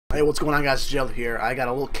Hey, what's going on, guys? It's Jello here. I got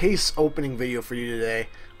a little case opening video for you today.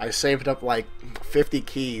 I saved up like 50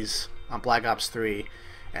 keys on Black Ops 3,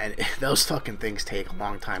 and those fucking things take a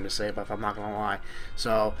long time to save up, I'm not gonna lie.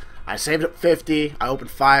 So I saved up 50. I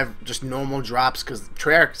opened 5 just normal drops because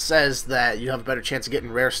Treyarch says that you have a better chance of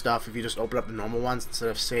getting rare stuff if you just open up the normal ones instead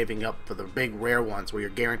of saving up for the big rare ones where you're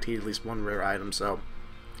guaranteed at least one rare item. So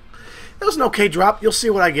it was an okay drop. You'll see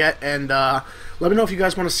what I get, and let me know if you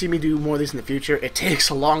guys want to see me do more of these in the future. It takes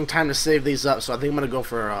a long time to save these up, so I think I'm going to go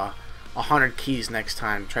for 100 keys next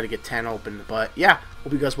time. Try to get 10 open. But yeah,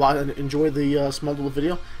 hope you guys enjoy the small little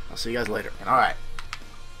video. I'll see you guys later. Alright,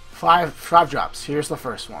 five drops. Here's the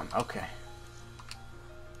first one. Okay.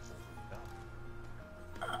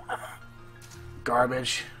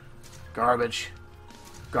 Garbage. Garbage.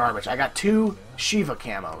 Garbage. I got 2 Shiva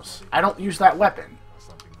camos. I don't use that weapon.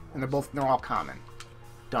 And they're all common.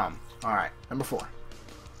 Dumb. Alright, number 4.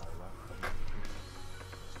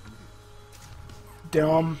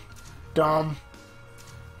 Dumb. Dumb.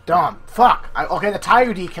 Dumb. Fuck. Okay, the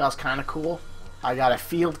tire decal is kind of cool. I got a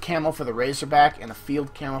field camo for the Razorback and a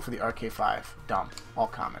field camo for the RK5. Dumb. All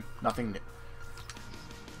common. Nothing new.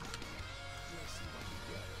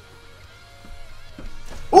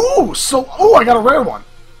 Ooh! Ooh, I got a rare one.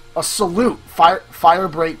 A salute. Fire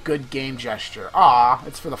break, good game gesture. Ah,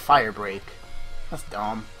 it's for the fire break. That's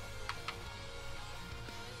dumb.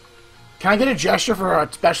 Can I get a gesture for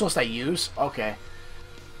a specialist I use? Okay.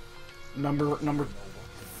 Number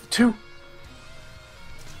 2.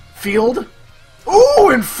 Field. Ooh,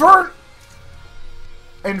 Inferno.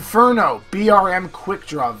 BRM quick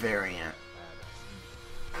draw variant.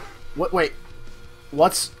 Wait.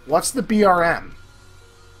 What's the BRM?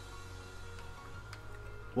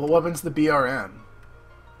 What weapon's the BRM?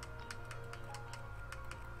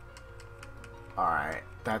 Alright,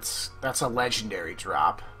 that's a legendary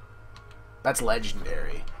drop. That's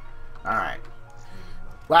legendary. Alright.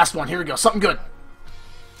 Last one, here we go. Something good.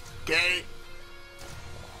 Okay.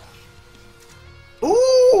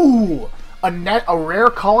 Ooh! A rare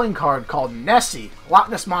calling card called Nessie. Loch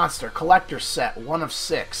Ness Monster. Collector set. 1 of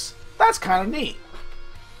 6. That's kind of neat.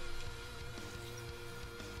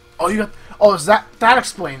 Oh, you got... Oh, that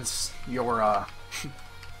explains your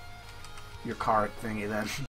card thingy then.